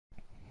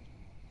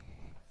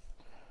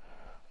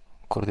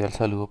cordial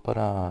saludo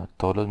para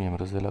todos los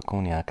miembros de la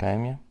comunidad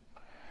Academia.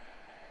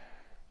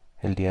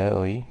 El día de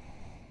hoy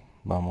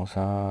vamos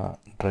a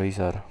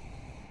revisar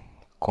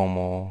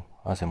cómo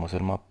hacemos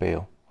el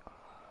mapeo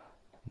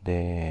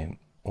de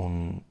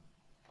un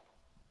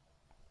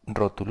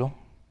rótulo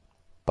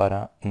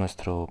para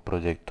nuestro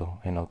proyecto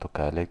en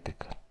AutoCAD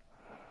Electrical.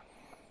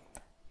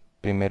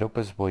 Primero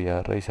pues voy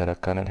a revisar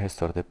acá en el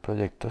gestor de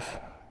proyectos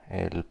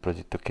el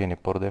proyecto que viene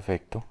por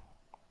defecto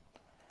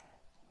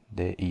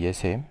de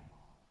ISE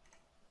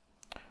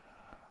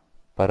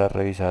para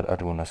revisar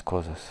algunas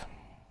cosas.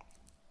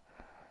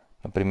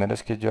 Lo primero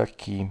es que yo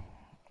aquí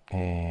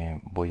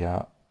voy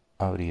a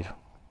abrir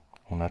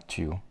un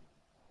archivo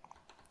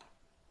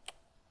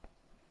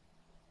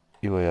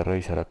y voy a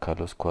revisar acá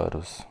los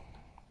cuadros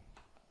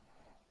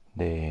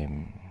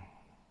de,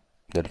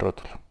 del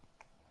rótulo.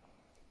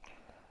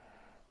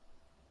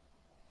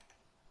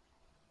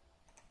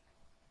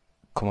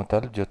 Como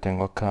tal, yo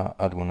tengo acá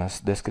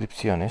algunas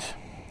descripciones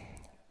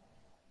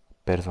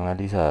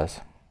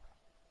personalizadas,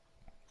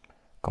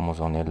 como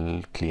son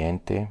el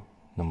cliente,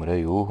 número de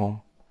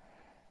dibujo,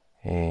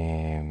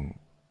 eh,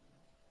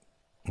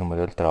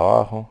 número del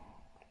trabajo,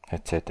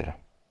 etcétera.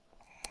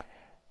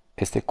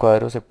 Este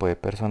cuadro se puede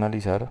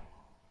personalizar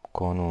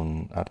con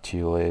un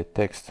archivo de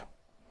texto,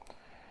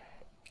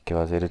 que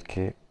va a ser el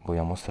que voy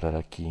a mostrar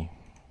aquí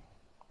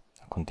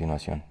a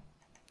continuación.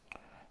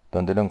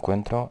 ¿Dónde lo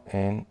encuentro?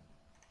 En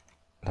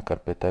la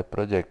carpeta de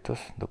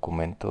proyectos,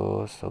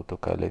 documentos,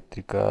 AutoCAD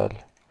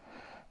Electrical,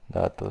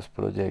 datos,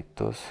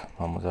 proyectos.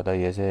 Vamos a la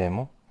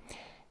ISDemo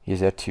y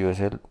ese archivo es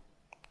el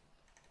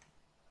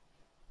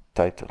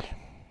title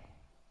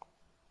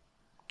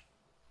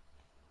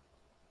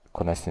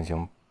con la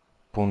extensión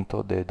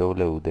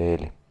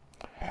 .dwdl.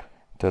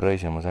 Entonces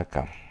revisemos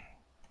acá.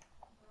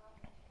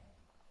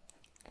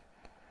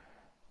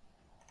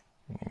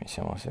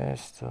 Iniciamos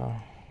esto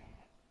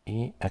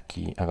y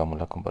aquí hagamos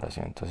la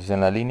comparación. Entonces en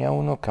la línea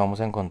 1 que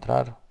vamos a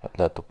encontrar el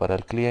dato para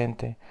el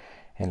cliente,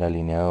 en la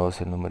línea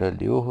 2 el número del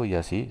dibujo y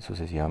así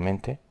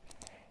sucesivamente.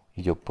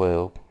 Y yo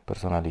puedo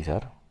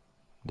personalizar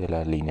de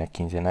la línea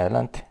 15 en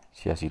adelante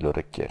si así lo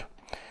requiero.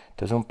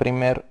 Entonces un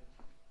primer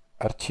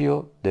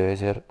archivo debe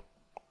ser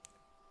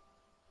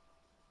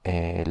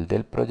el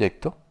del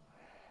proyecto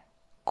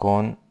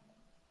con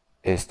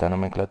esta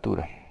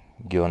nomenclatura: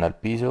 guión al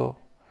piso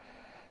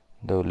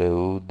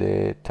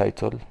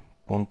wdtitle.wdl.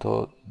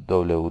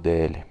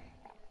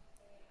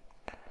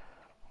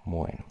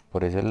 Bueno,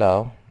 por ese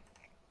lado,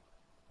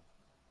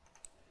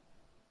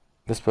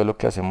 después lo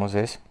que hacemos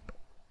es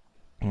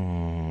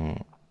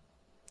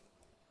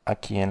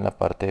aquí en la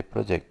parte de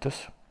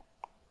proyectos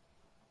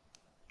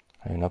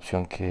hay una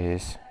opción que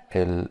es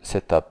el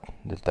setup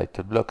del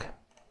title block.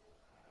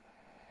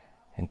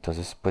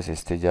 Entonces pues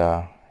este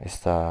ya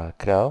está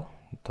creado.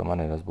 De todas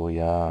maneras voy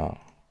a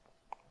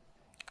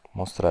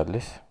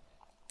mostrarles.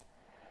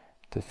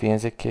 Entonces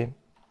fíjense que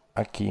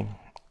aquí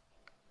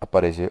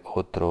aparece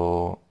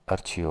otro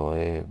archivo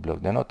de bloc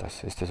de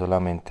notas. Este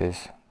solamente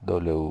es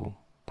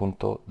w.wdt.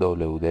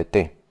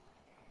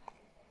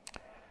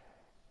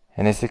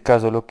 En este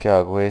caso lo que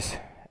hago es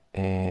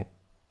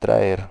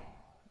traer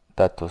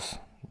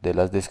datos de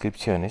las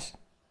descripciones,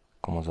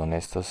 como son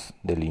estos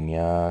de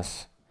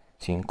líneas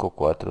 5,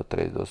 4,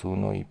 3, 2,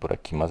 1 y por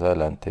aquí más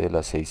adelante de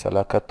la 6 a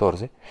la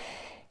 14.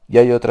 Y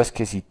hay otras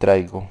que sí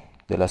traigo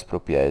de las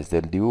propiedades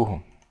del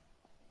dibujo,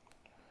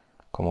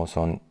 como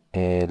son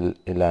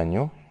el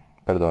año,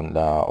 perdón,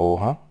 la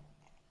hoja,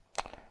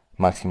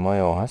 máximo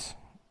de hojas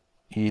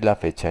y la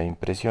fecha de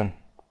impresión.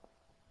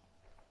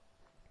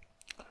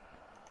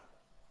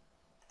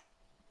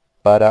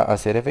 Para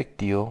hacer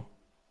efectivo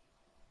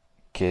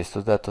que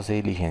estos datos se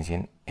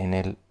diligencien en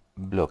el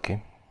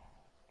bloque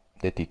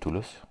de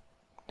títulos,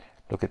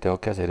 lo que tengo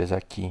que hacer es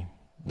aquí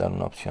dar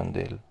una opción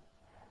del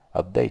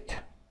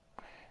update.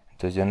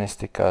 Entonces yo en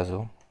este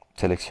caso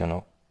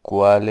selecciono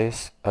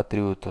cuáles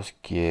atributos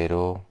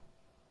quiero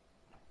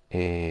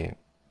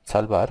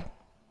salvar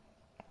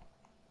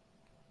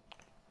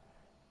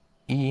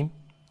y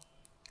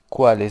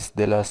cuáles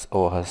de las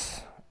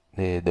hojas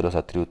de los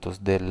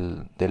atributos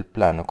del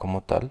plano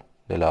como tal,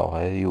 de la hoja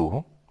de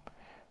dibujo,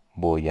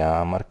 voy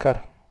a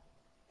marcar.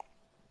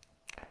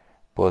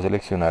 Puedo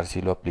seleccionar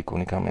si lo aplico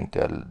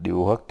únicamente al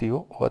dibujo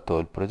activo o a todo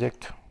el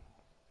proyecto.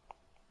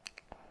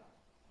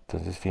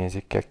 Entonces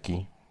fíjense que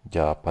aquí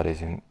ya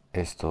aparecen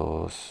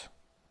estos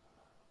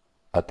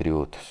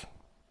atributos.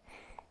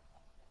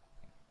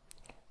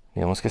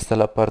 Digamos que esta es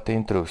la parte de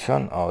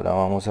introducción. Ahora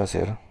vamos a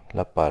hacer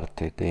la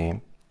parte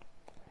de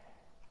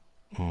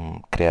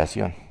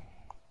creación.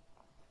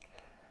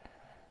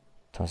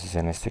 Entonces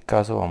en este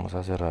caso vamos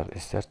a cerrar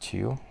este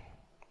archivo.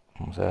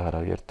 Vamos a dejar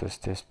abierto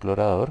este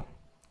explorador.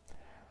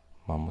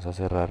 Vamos a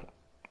cerrar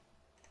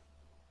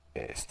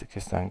este que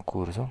está en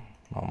curso.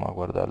 Vamos a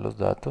guardar los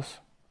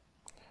datos.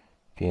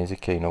 Fíjense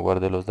que ahí no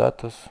guardé los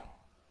datos.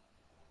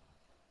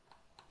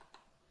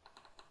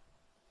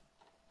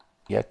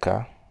 Y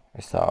acá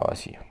estaba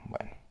vacío.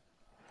 Bueno,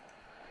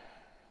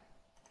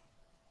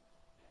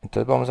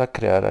 entonces vamos a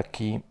crear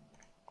aquí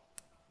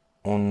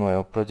un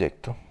nuevo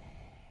proyecto.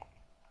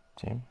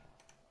 ¿sí?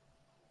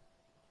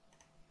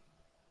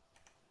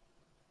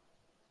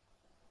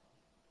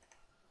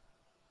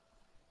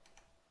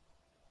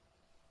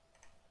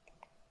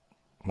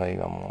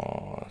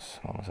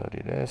 Digamos, vamos a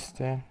abrir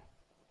este.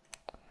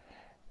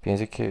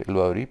 Fíjense que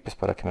lo abrí pues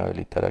para que me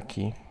habilitara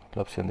aquí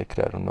la opción de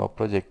crear un nuevo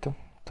proyecto.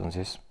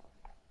 Entonces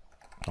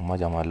vamos a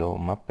llamarlo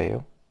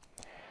mapeo.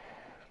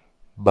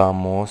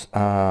 Vamos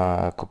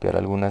a copiar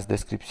algunas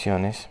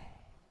descripciones.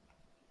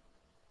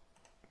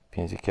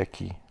 Fíjense que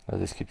aquí las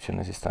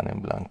descripciones están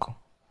en blanco.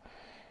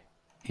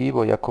 Y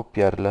voy a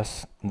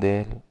copiarlas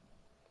del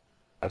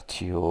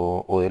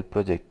archivo o del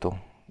proyecto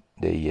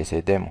de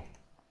ISDemo.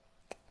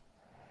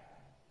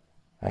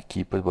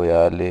 Aquí pues voy a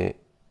darle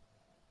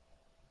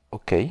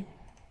OK.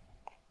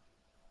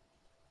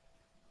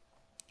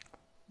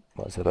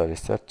 Voy a cerrar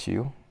este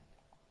archivo.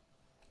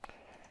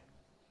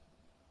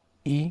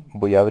 Y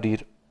voy a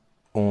abrir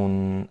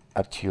un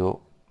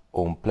archivo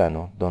o un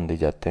plano donde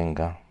ya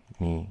tenga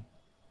mi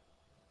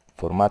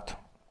formato.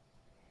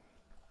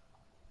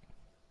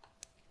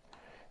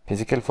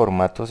 Fíjense que el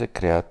formato se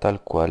crea tal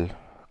cual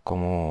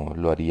como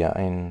lo haría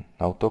en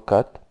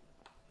AutoCAD.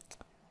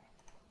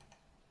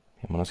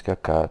 Fijémonos que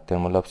acá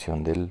tenemos la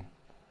opción del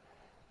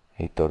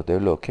editor de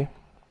bloque.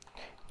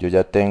 Yo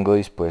ya tengo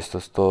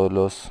dispuestos todos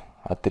los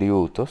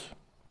atributos,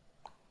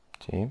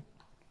 ¿sí?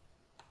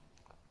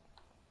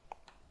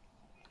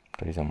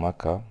 Revisamos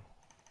acá,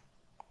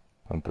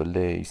 por ejemplo el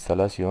de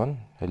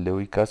instalación, el de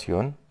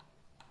ubicación,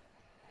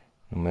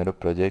 número de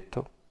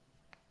proyecto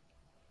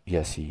y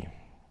así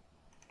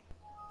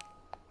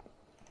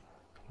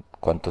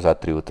cuántos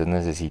atributos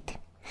necesite.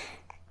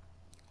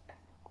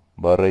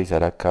 Voy a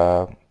revisar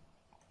acá.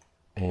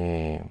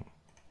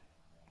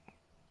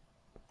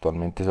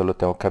 Actualmente solo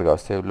tengo cargado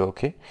este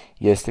bloque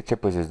y este que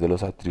pues es de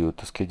los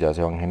atributos que ya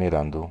se van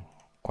generando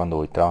cuando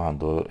voy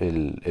trabajando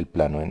el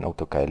plano en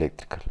AutoCAD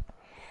Electrical.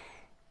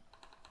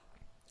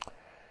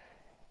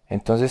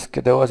 Entonces,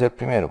 ¿qué debo hacer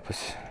primero?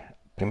 Pues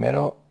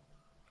primero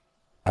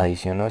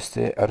adiciono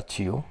este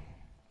archivo.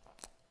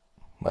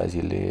 Voy a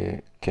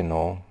decirle que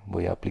no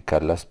voy a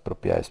aplicar las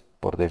propiedades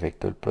por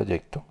defecto del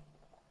proyecto.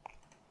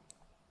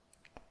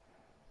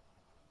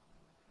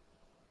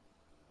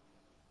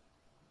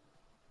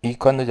 Y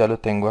cuando ya lo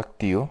tengo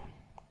activo,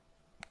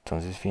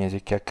 entonces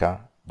fíjense que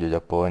acá yo ya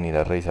puedo venir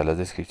a revisar las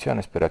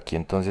descripciones, pero aquí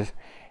entonces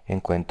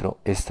encuentro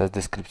estas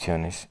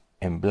descripciones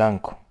en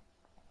blanco.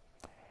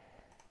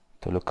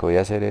 Entonces lo que voy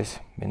a hacer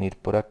es venir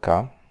por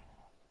acá,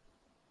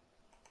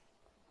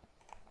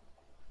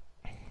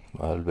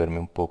 voy a volverme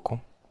un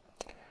poco.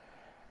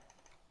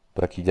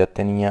 Por aquí ya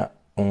tenía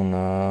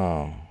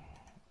una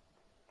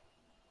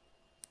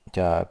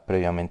ya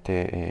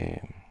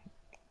previamente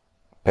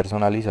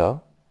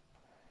personalizado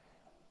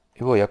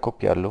y voy a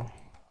copiarlo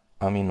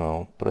a mi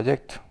nuevo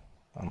proyecto.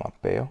 Al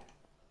mapeo,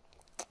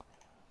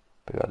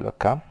 pegarlo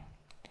acá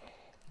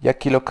y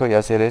aquí lo que voy a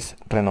hacer es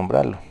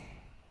renombrarlo.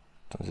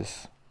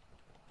 Entonces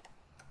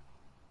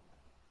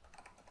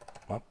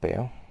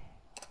mapeo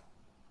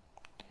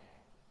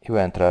y voy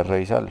a entrar a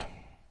revisarlo.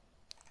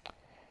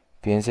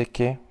 Fíjense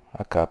que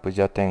acá pues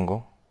ya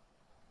tengo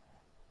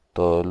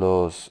todos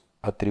los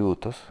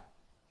atributos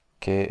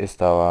que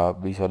estaba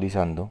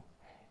visualizando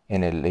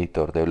en el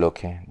editor de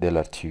bloque del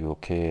archivo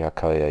que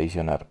acabé de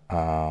adicionar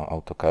a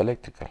AutoCAD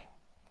Electrical.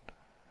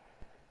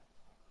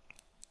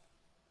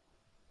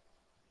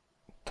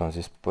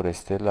 Entonces por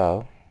este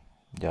lado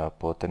ya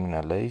puedo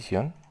terminar la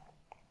edición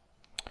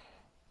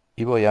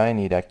y voy a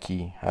venir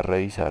aquí a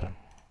revisar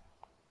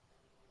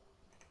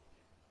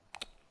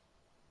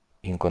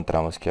y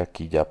encontramos que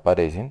aquí ya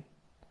aparecen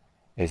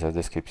esas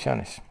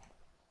descripciones.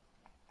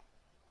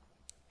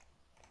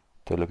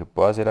 Entonces lo que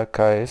puedo hacer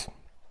acá es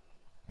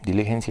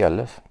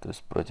diligenciarlas.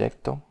 Entonces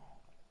proyecto,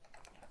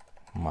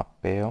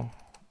 mapeo,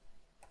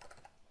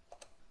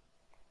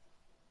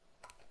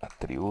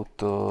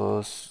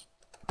 atributos,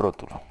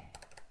 rótulo.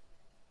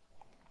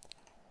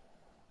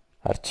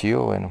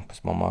 Archivo, bueno, pues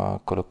vamos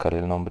a colocar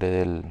el nombre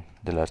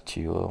del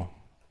archivo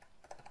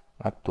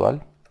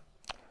actual.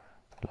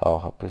 La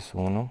hoja pues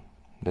 1.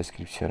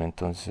 Descripción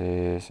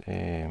entonces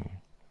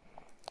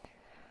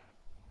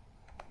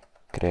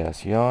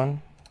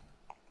creación,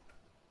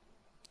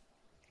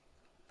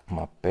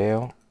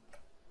 mapeo,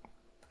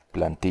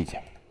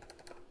 plantilla.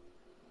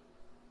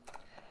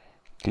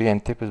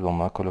 Cliente pues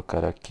vamos a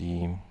colocar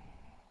aquí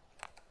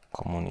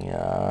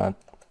comunidad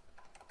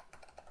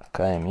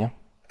academia.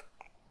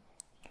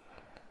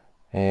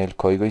 El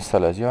código de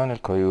instalación,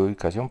 el código de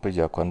ubicación, pues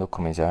ya cuando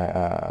comience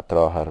a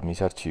trabajar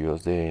mis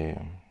archivos de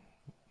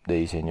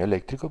diseño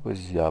eléctrico,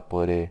 pues ya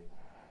podré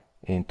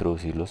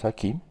introducirlos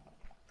aquí.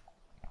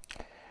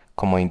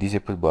 Como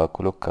índice, pues voy a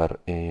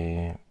colocar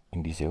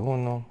índice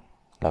 1,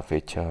 la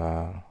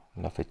fecha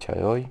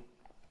de hoy.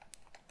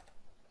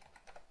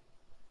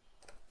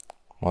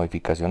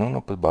 Modificación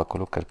 1, pues voy a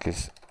colocar que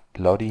es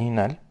la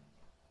original.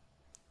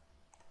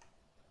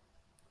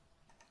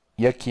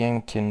 Y aquí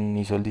en quien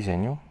hizo el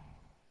diseño,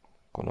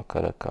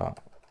 colocar acá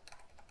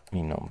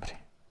mi nombre.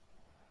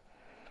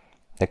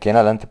 De aquí en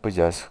adelante pues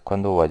ya es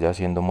cuando vaya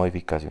haciendo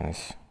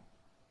modificaciones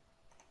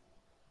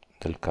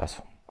del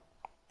caso.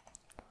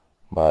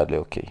 Va a darle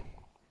OK.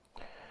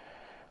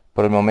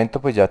 Por el momento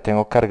pues ya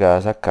tengo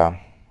cargadas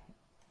acá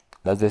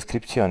las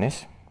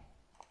descripciones,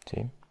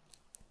 ¿sí?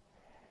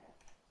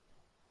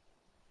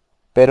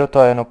 Pero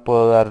todavía no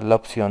puedo dar la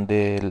opción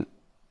de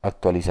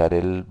actualizar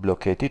el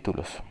bloque de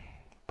títulos,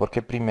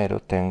 porque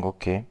primero tengo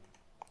que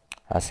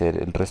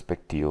hacer el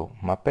respectivo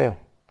mapeo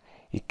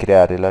y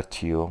crear el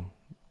archivo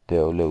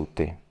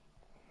DWT.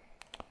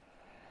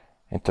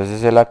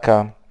 Entonces él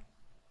acá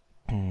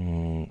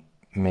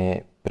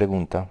me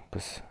pregunta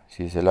pues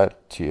si es el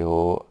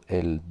archivo,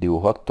 el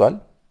dibujo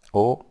actual,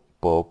 o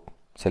puedo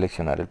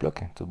seleccionar el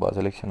bloque. Entonces voy a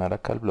seleccionar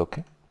acá el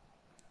bloque,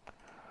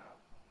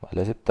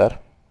 vale,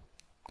 aceptar,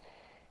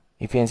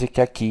 y fíjense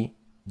que aquí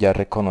ya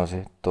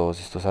reconoce todos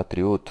estos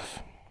atributos.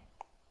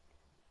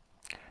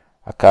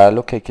 Acá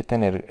lo que hay que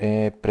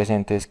tener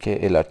presente es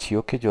que el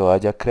archivo que yo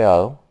haya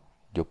creado,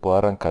 yo puedo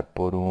arrancar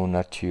por un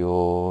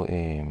archivo,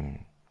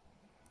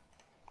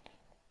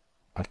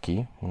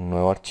 aquí, un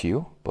nuevo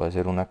archivo, puede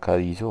ser un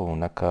ACAD o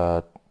un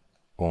ACAD,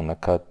 o un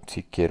ACAD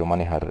si quiero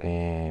manejar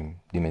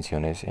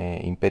dimensiones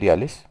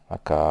imperiales,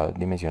 acá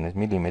dimensiones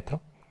milímetro,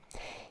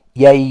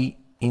 y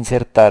ahí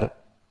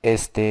insertar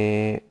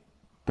este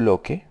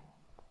bloque,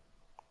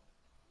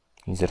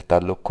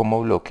 insertarlo como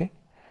bloque,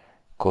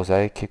 cosa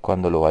de que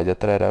cuando lo vaya a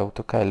traer a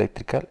AutoCAD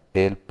Electrical,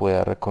 él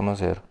pueda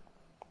reconocer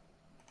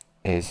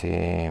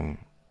ese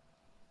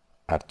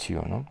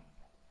archivo, ¿no?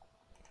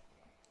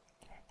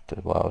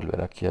 Entonces voy a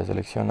volver aquí a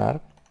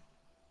seleccionar,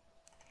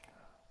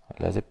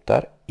 a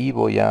aceptar, y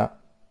voy a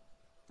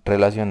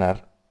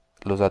relacionar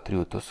los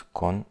atributos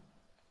con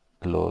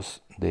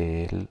los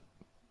del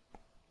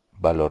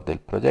valor del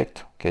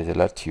proyecto, que es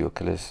el archivo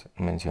que les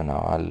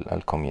mencionaba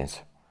al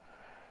comienzo,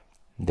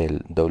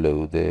 del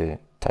WD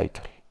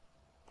title.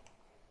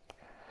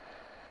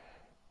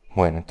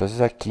 Bueno, entonces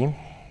aquí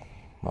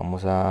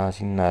vamos a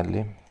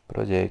asignarle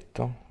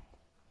proyecto,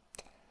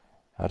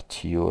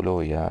 archivo lo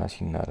voy a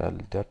asignar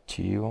al de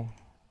archivo,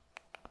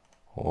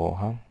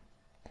 hoja,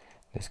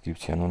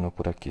 descripción 1,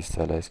 por aquí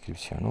está la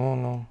descripción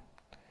 1,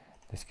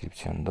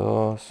 descripción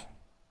 2,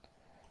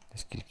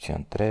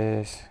 descripción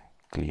 3,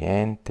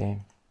 cliente,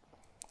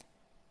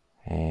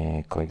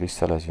 código de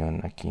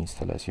instalación, aquí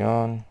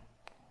instalación,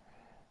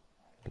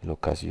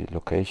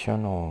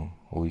 location o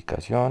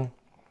ubicación,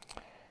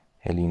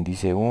 el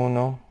índice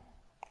 1,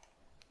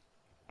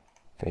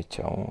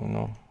 fecha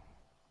 1,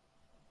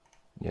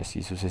 y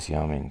así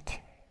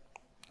sucesivamente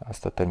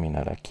hasta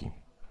terminar aquí.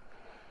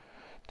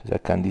 Entonces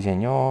acá en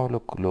diseño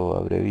lo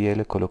abrevié,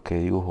 le coloqué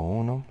dibujo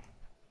 1,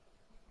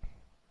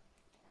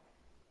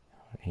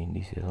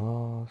 índice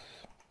 2,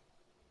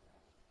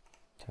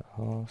 fecha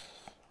 2,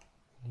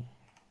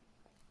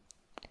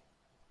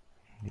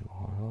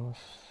 dibujo 2,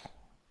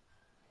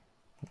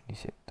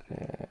 índice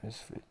 3,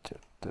 fecha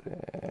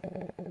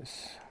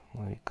 3,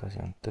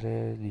 modificación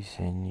 3,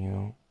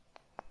 diseño,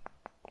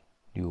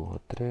 dibujo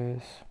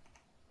 3,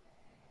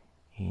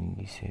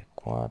 índice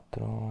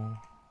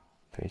 4,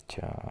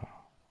 fecha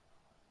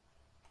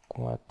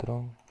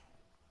 4,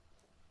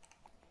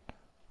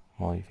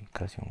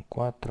 modificación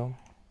 4,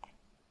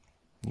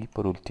 y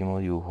por último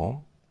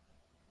dibujo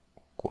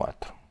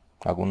 4.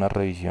 Hago una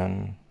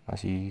revisión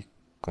así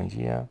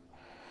coincida.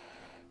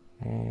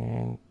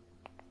 Eh,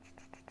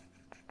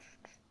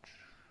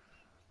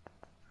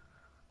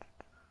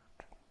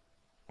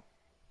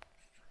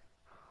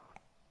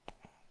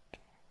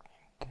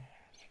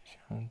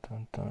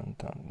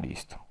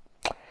 listo.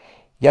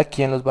 Y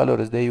aquí en los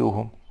valores de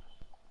dibujo,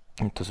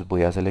 entonces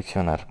voy a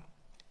seleccionar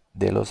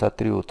de los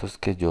atributos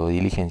que yo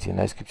diligencia en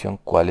la descripción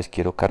cuáles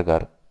quiero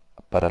cargar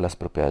para las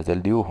propiedades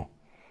del dibujo.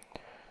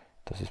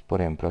 Entonces,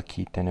 por ejemplo,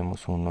 aquí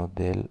tenemos uno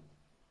del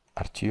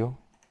archivo,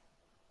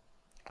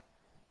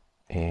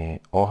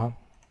 hoja,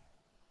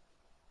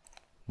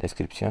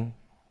 descripción,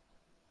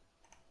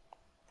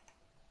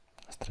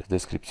 las tres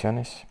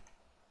descripciones,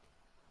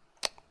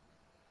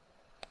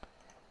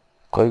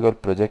 código del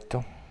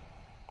proyecto,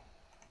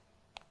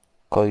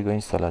 código de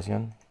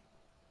instalación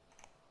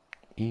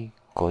y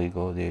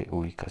código de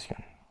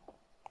ubicación.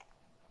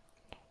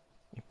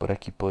 Y por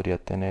aquí podría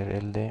tener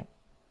el de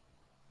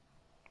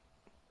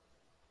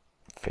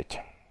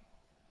fecha.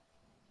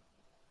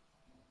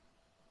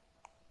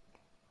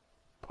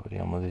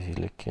 Podríamos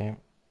decirle que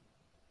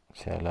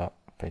sea la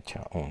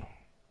fecha 1.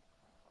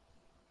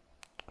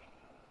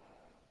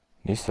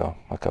 Listo,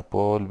 acá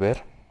puedo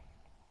volver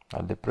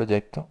al de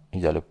proyecto y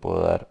ya le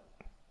puedo dar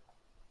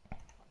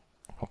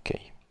OK.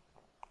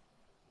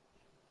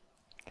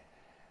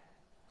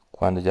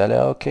 Cuando ya le he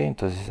dado OK,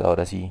 entonces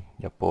ahora sí,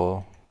 ya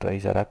puedo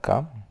revisar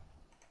acá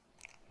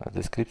las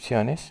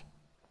descripciones.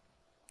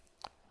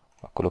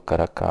 Voy a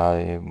colocar acá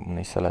de una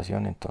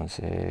instalación,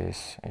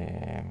 entonces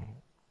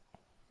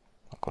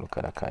voy a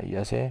colocar acá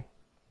IAC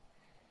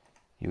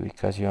y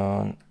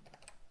ubicación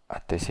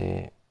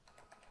ATC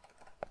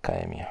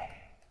Academia.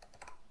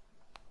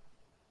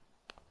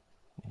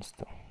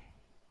 Listo.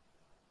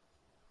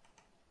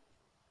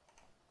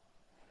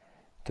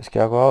 Entonces, ¿qué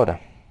hago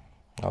ahora?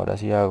 Ahora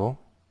sí hago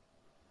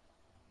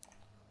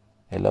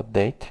el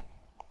update.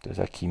 Entonces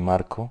aquí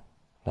marco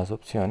las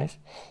opciones,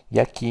 y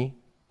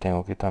aquí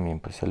tengo que también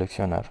pues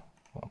seleccionar,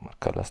 voy a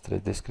marcar las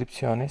tres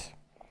descripciones,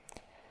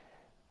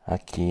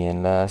 aquí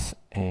en las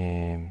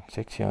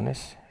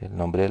secciones el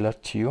nombre del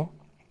archivo,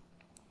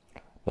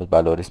 los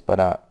valores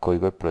para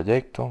código de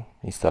proyecto,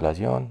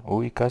 instalación,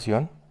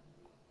 ubicación,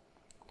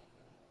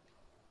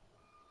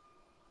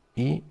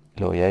 y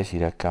le voy a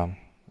decir acá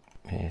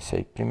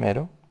save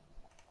primero,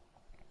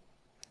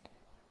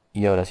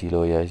 y ahora sí lo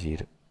voy a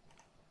decir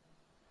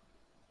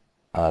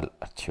al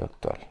archivo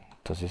actual.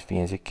 Entonces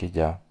fíjense que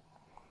ya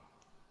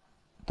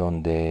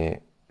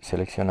donde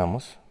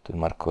seleccionamos, entonces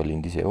marcó el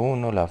índice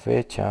 1, la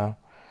fecha,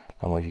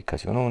 la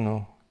modificación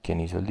 1, quién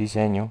hizo el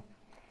diseño,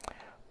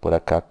 por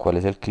acá cuál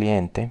es el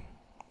cliente,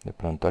 de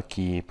pronto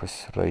aquí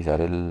pues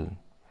revisar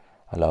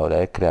a la hora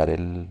de crear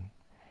el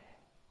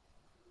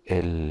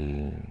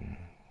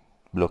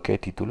bloque de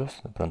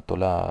títulos, de pronto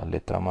la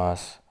letra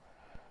más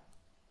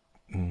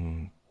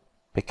mm,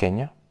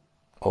 pequeña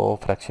o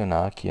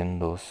fraccionada aquí en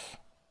dos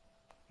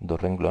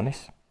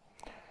renglones.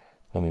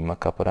 Lo mismo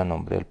acá para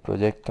nombre del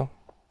proyecto.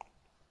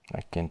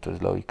 Aquí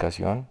entonces la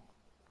ubicación.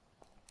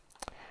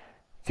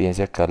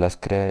 Fíjense acá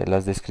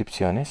las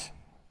descripciones.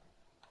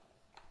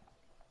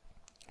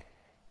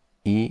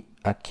 Y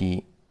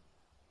aquí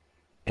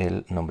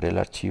el nombre del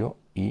archivo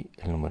y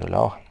el número de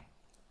la hoja.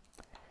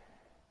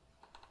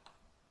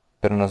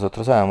 Pero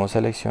nosotros habíamos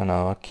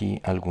seleccionado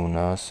aquí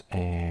algunos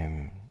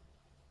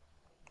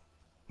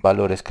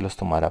valores que los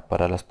tomara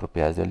para las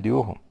propiedades del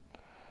dibujo.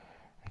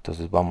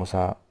 Entonces vamos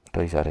a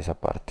revisar esa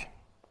parte.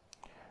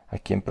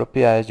 Aquí en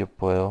propiedades yo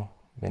puedo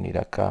venir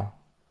acá,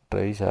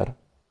 revisar.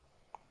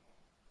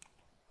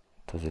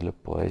 Entonces le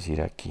puedo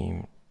decir aquí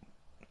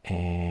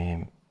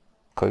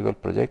código del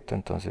proyecto,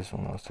 entonces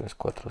 1, 2, 3,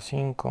 4,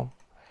 5.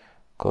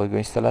 Código de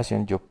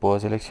instalación, yo puedo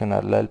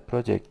seleccionar la del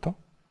proyecto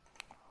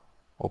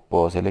o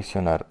puedo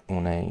seleccionar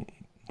una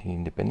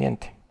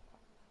independiente.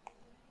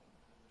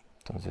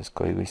 Entonces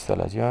código de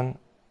instalación,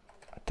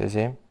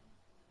 etc,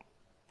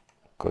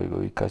 código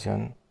de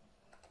ubicación,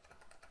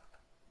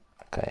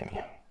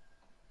 academia.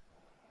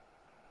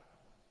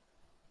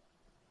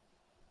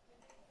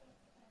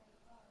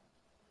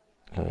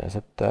 Lo voy a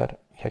aceptar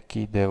y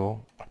aquí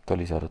debo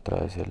actualizar otra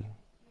vez el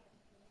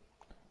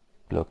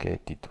bloque de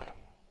título.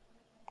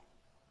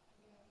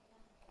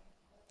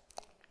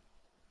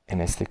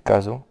 En este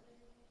caso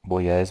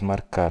voy a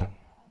desmarcar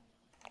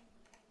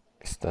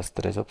estas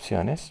tres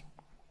opciones.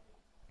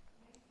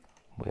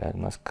 Voy a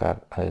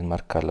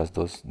desmarcar las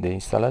dos de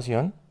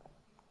instalación.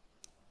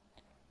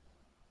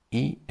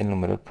 Y el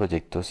número del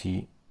proyecto,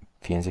 sí,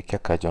 fíjense que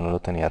acá yo no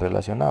lo tenía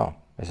relacionado.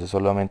 Eso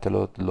solamente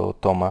lo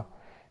toma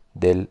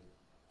de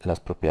las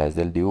propiedades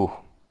del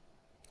dibujo.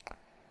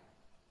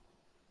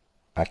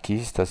 Aquí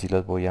estas sí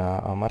las voy a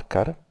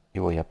marcar y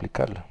voy a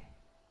aplicarlo.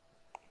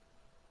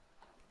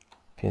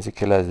 Fíjense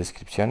que las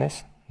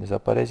descripciones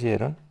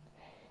desaparecieron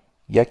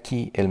y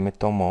aquí él me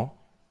tomó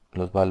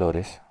los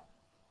valores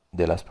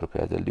de las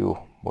propiedades del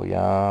dibujo. Voy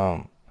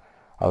a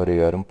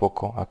abreviar un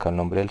poco acá el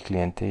nombre del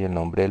cliente y el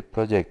nombre del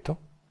proyecto.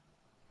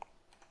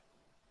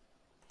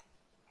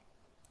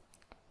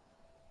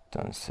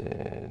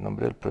 Entonces,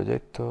 nombre del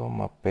proyecto,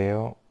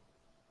 mapeo,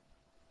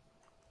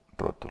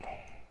 rótulo.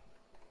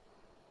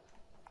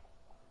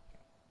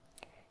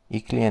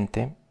 Y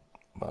cliente,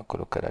 voy a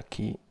colocar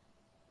aquí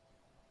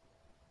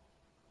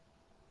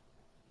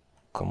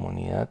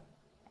comunidad,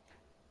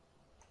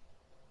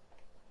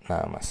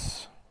 nada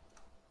más.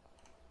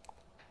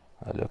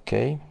 Dale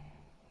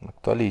OK,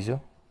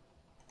 actualizo.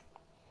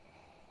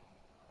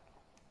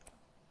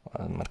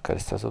 Voy a marcar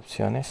estas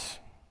opciones.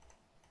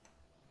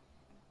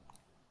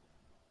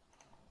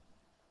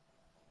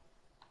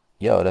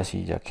 Y ahora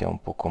sí ya queda un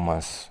poco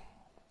más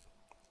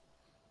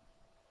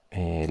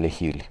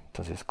legible.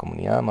 Entonces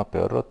comunidad,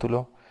 mapeo,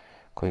 rótulo,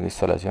 código de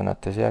instalación,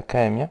 accede,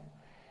 academia.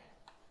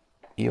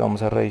 Y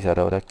vamos a revisar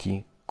ahora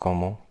aquí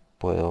cómo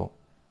puedo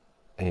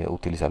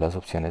utilizar las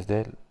opciones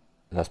de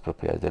las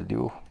propiedades del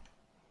dibujo.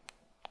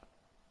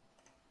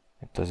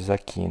 Entonces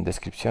aquí en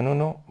descripción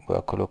 1 voy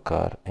a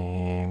colocar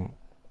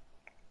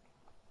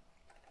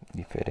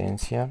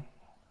diferencia,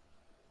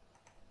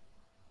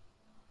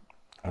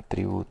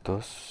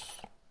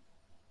 atributos,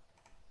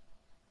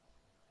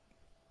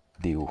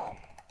 dibujo.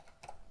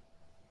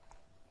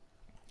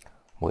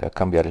 Voy a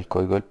cambiar el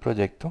código del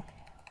proyecto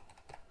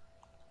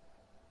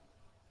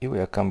y voy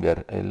a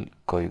cambiar el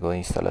código de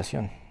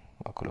instalación.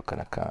 Voy a colocar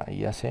acá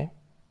IAC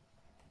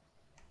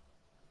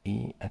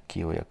y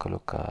aquí voy a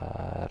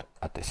colocar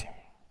ATC.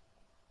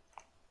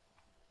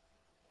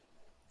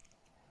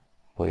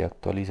 Voy a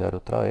actualizar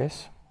otra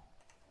vez.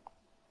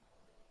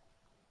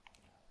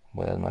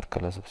 Voy a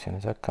desmarcar las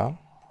opciones acá.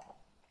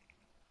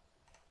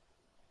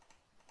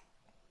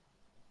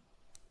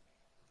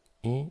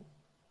 Y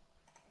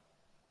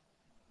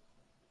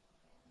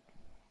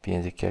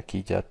fíjense que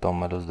aquí ya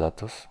toma los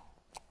datos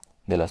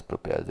de las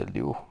propiedades del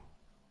dibujo.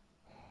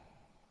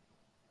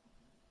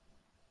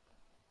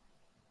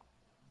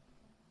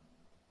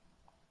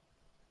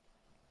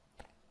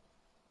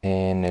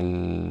 En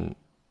el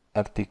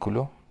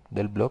artículo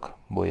del blog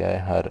voy a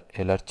dejar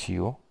el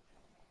archivo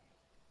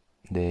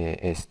de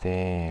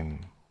este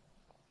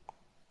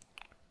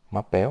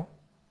mapeo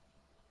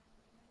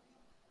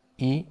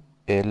y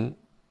el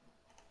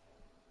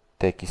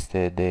txt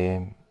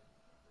de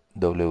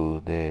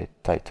w de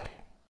title.